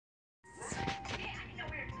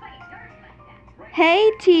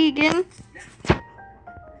Hey, Teagen.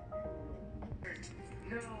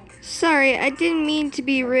 Sorry, I didn't mean to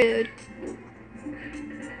be rude.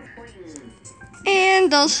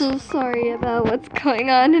 And also sorry about what's going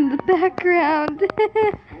on in the background.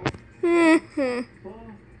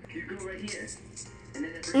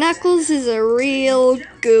 Knuckles is a real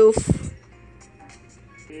goof.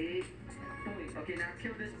 Okay, now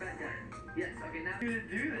kill this bad guy. Yes, okay, now you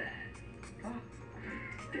do that.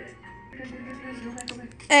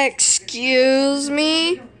 Excuse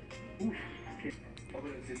me?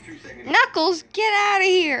 Knuckles, get out of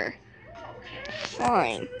here.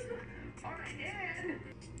 Fine.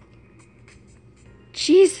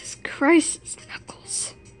 Jesus Christ,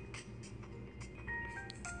 Knuckles.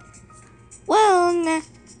 Well, now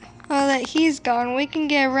that he's gone, we can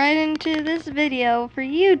get right into this video for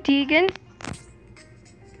you, Teagen.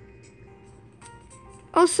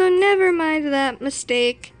 Also, never mind that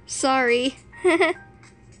mistake. Sorry.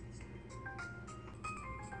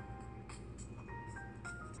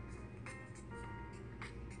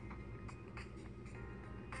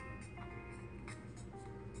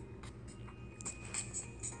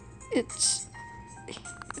 It's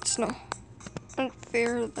not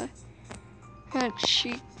unfair that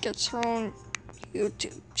she gets her own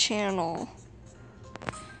YouTube channel.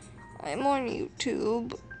 I'm on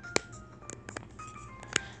YouTube.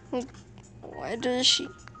 Why does she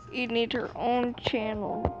need her own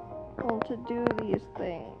channel to do these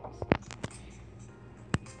things?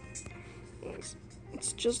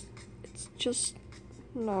 It's just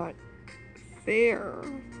not fair.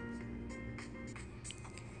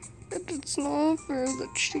 It's not fair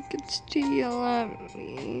that she gets to yell at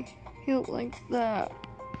me like that.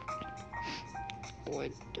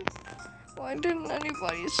 Why didn't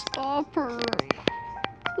anybody stop her?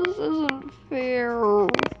 This isn't fair.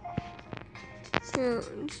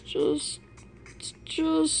 It's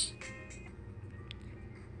just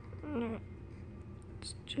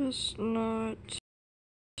not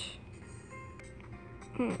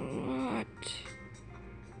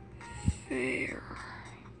fair.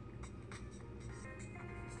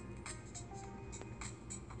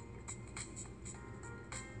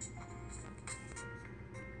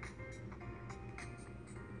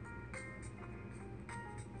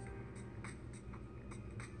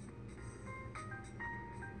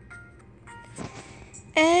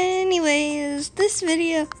 Anyways, this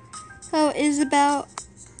video is about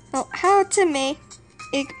how to make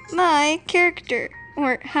my character,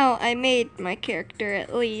 or how I made my character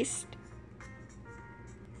at least.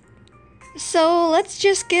 So let's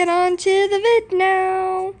just get on to the vid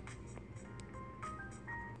now.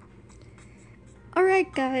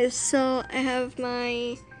 Alright guys, so I have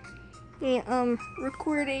my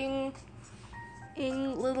recording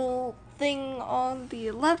little thing on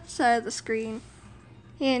the left side of the screen.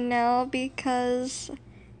 And now, because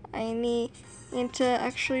I need to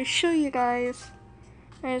actually show you guys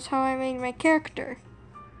how I made my character.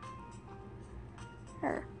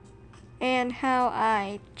 And how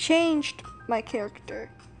I changed my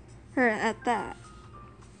character. At that.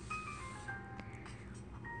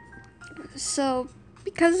 So,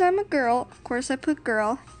 because I'm a girl, of course I put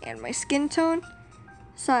girl, and my skin tone,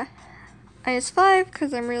 so I use 5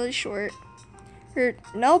 because I'm really short.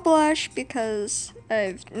 No blush because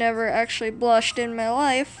I've never actually blushed in my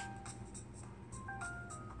life.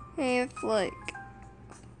 I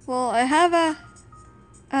have out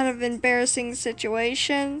of embarrassing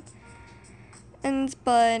situation,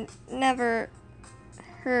 but never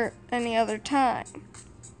hurt any other time.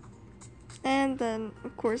 And then,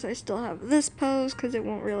 of course, I still have this pose because it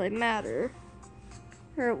won't really matter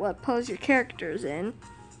what pose your character's in.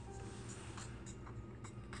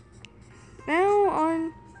 Now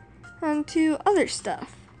on to other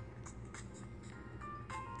stuff.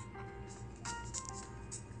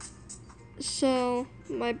 So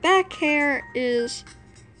my back hair is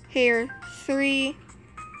hair 3,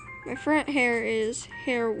 my front hair is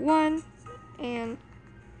hair 1, and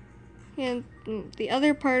the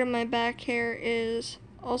other part of my back hair is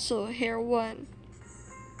also hair 1.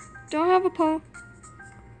 Don't have a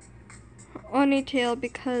ponytail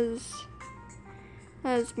because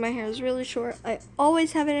as my hair is really short. I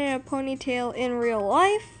always have it in a ponytail in real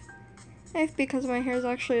life because my hair is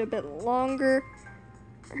actually a bit longer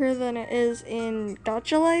than it is in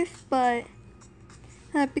Gacha life, but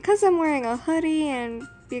because I'm wearing a hoodie and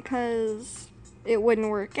because it wouldn't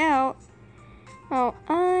work out,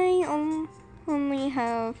 I only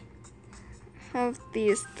have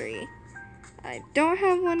these 3. I don't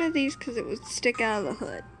have one of these because it would stick out of the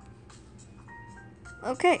hood.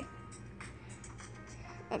 Okay.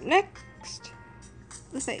 Up next,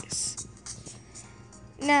 the face.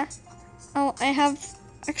 Nah. Oh, I have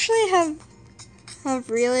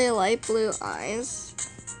really light blue eyes.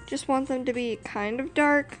 Just want them to be kind of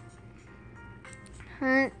dark.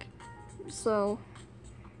 So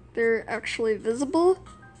they're actually visible.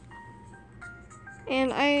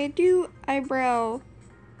 And I do eyebrow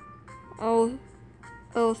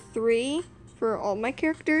 03 for all my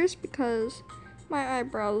characters because my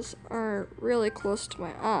eyebrows are really close to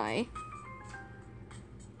my eye.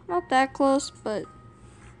 Not that close, but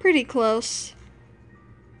pretty close.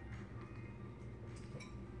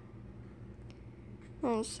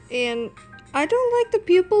 And I don't like the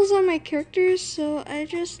pupils on my characters, so I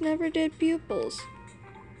just never did pupils.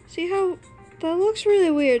 See how that looks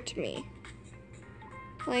really weird to me.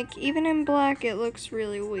 Like, even in black, it looks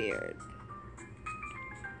really weird.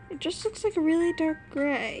 It just looks like a really dark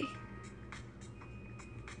gray.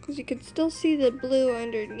 Because you can still see the blue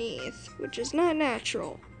underneath, which is not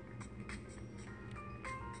natural.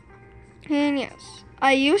 And yes,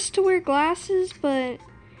 I used to wear glasses, but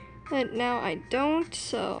now I don't,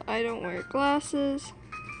 so I don't wear glasses.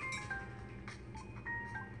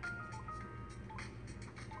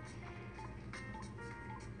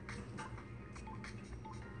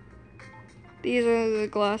 These are the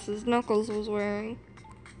glasses Knuckles was wearing.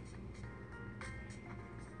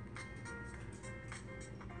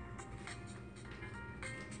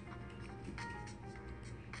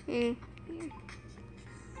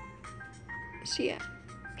 So yeah,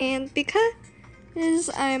 and because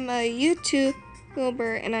I'm a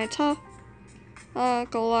YouTuber and I talk a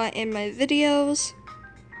lot in my videos,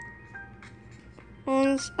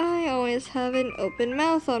 I always have an open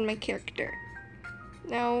mouth on my character.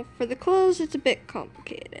 Now for the clothes, it's a bit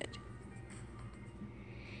complicated.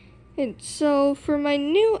 And so for my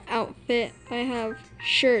new outfit, I have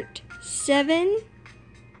shirt 7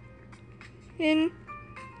 in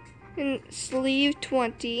sleeve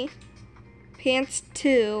 20, pants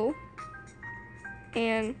 2,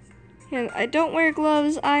 and I don't wear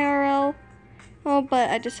gloves IRL, but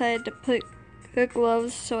I decided to put the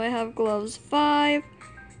gloves, so I have gloves 5,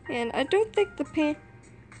 and I don't think the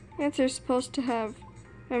pants are supposed to have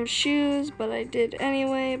shoes, but I did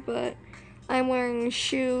anyway, but I'm wearing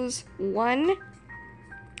shoes 1.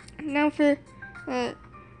 Now for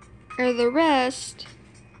the rest,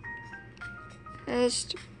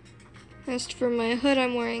 as for my hood,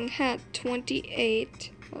 I'm wearing hat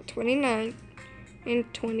 28, 29,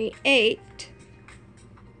 and 28.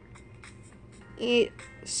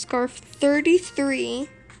 Scarf 33,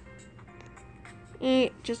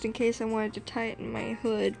 just in case I wanted to tighten my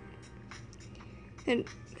hood. And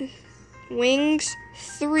wings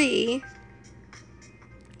 3,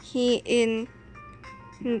 he in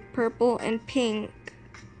purple and pink.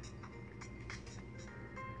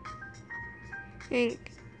 You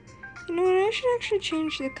know what, I should actually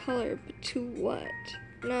change the color, but to what?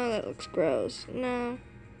 No, that looks gross. No.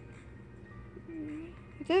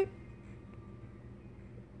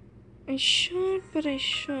 I should, but I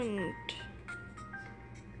shouldn't.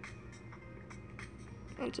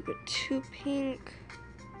 That's a bit too pink.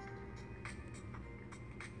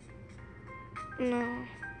 No.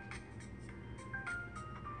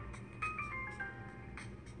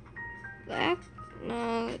 That?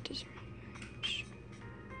 No, that doesn't match.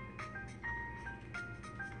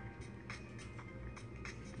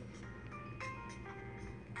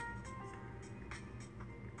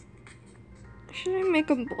 Should I make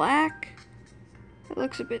them black? That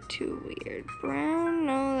looks a bit too weird. Brown?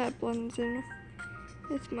 No, that blends in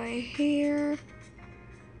with my hair.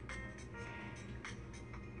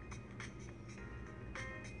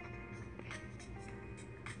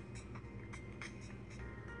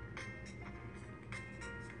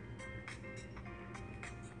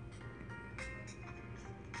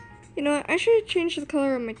 You know what? I should have changed the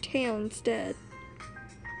color of my tail instead.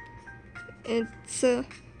 It's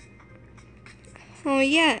oh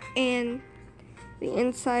yeah, and the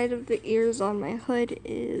inside of the ears on my hood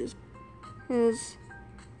is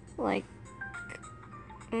like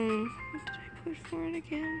what did I put for it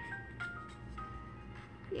again?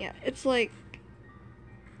 Yeah, it's like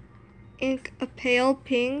a pale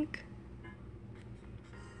pink.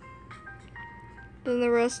 Then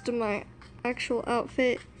the rest of my actual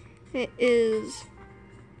outfit, it is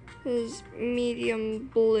medium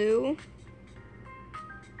blue.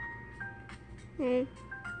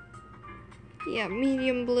 Yeah,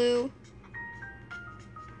 medium blue.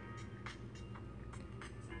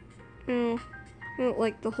 I don't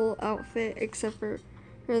like the whole outfit except for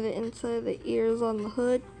the inside of the ears on the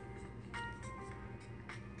hood.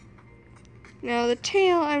 Now the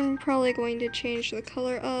tail, I'm probably going to change the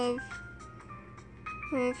color of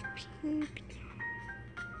pink.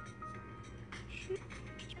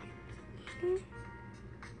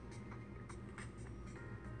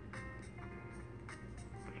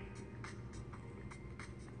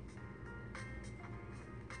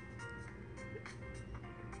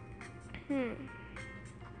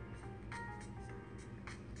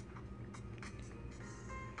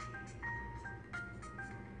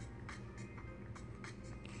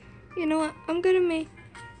 You know what? I'm gonna make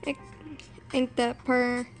that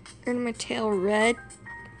part in my tail red,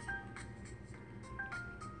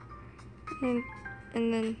 and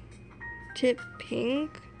then tip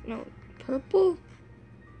pink. No, purple.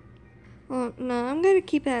 Oh no, I'm gonna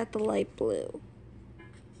keep it at the light blue.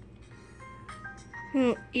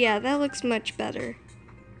 Yeah, that looks much better.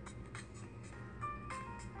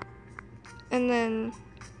 And then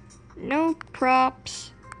no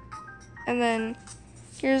props. And then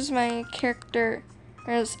here's my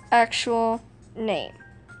character's actual name.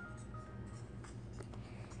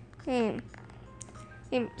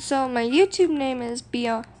 So my YouTube name is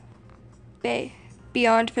Beyond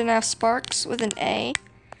FNAF Sparks with an A.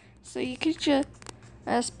 So you could just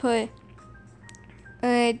put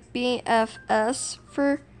a BFS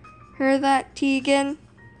for her, that Teagen.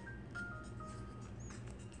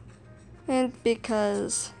 And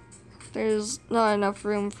because there's not enough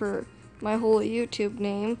room for my whole YouTube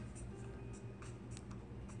name.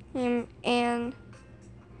 And I'm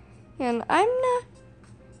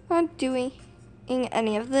not doing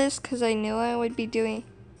any of this because I knew I would be doing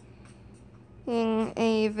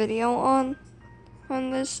a video on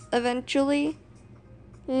this eventually.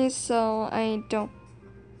 And so I don't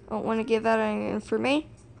want to give out any information.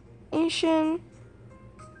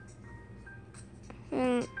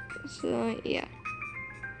 And so yeah.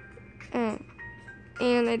 And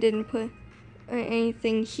I didn't put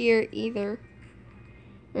anything here either,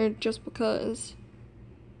 or just because.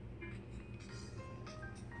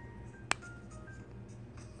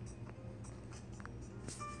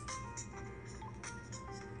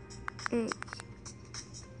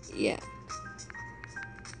 Yeah.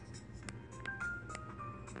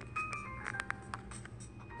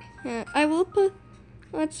 I will put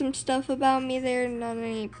some stuff about me there, not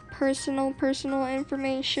any personal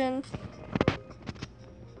information.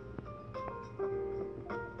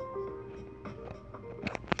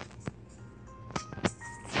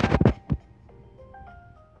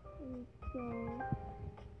 So,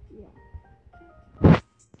 yeah.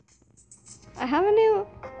 I have a new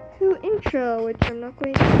intro, which I'm not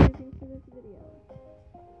going to be using for this video.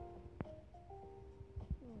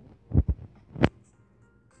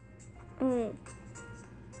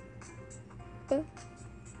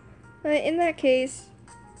 But in that case,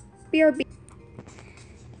 BRB.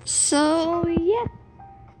 So yeah,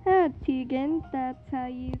 Teagen, that's how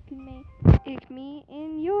you can make me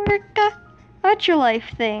in your Gotcha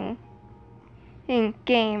Life thing. In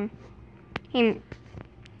game.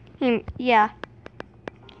 Yeah.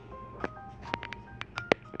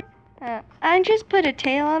 I just put a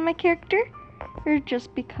tail on my character, or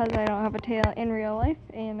just because I don't have a tail in real life,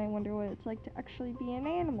 and I wonder what it's like to actually be an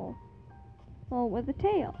animal. Well, with a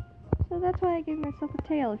tail. So that's why I gave myself a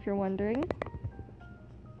tail, if you're wondering.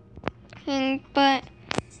 But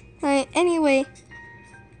anyway,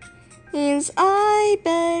 I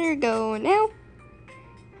better go now.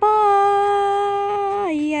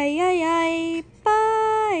 Bye.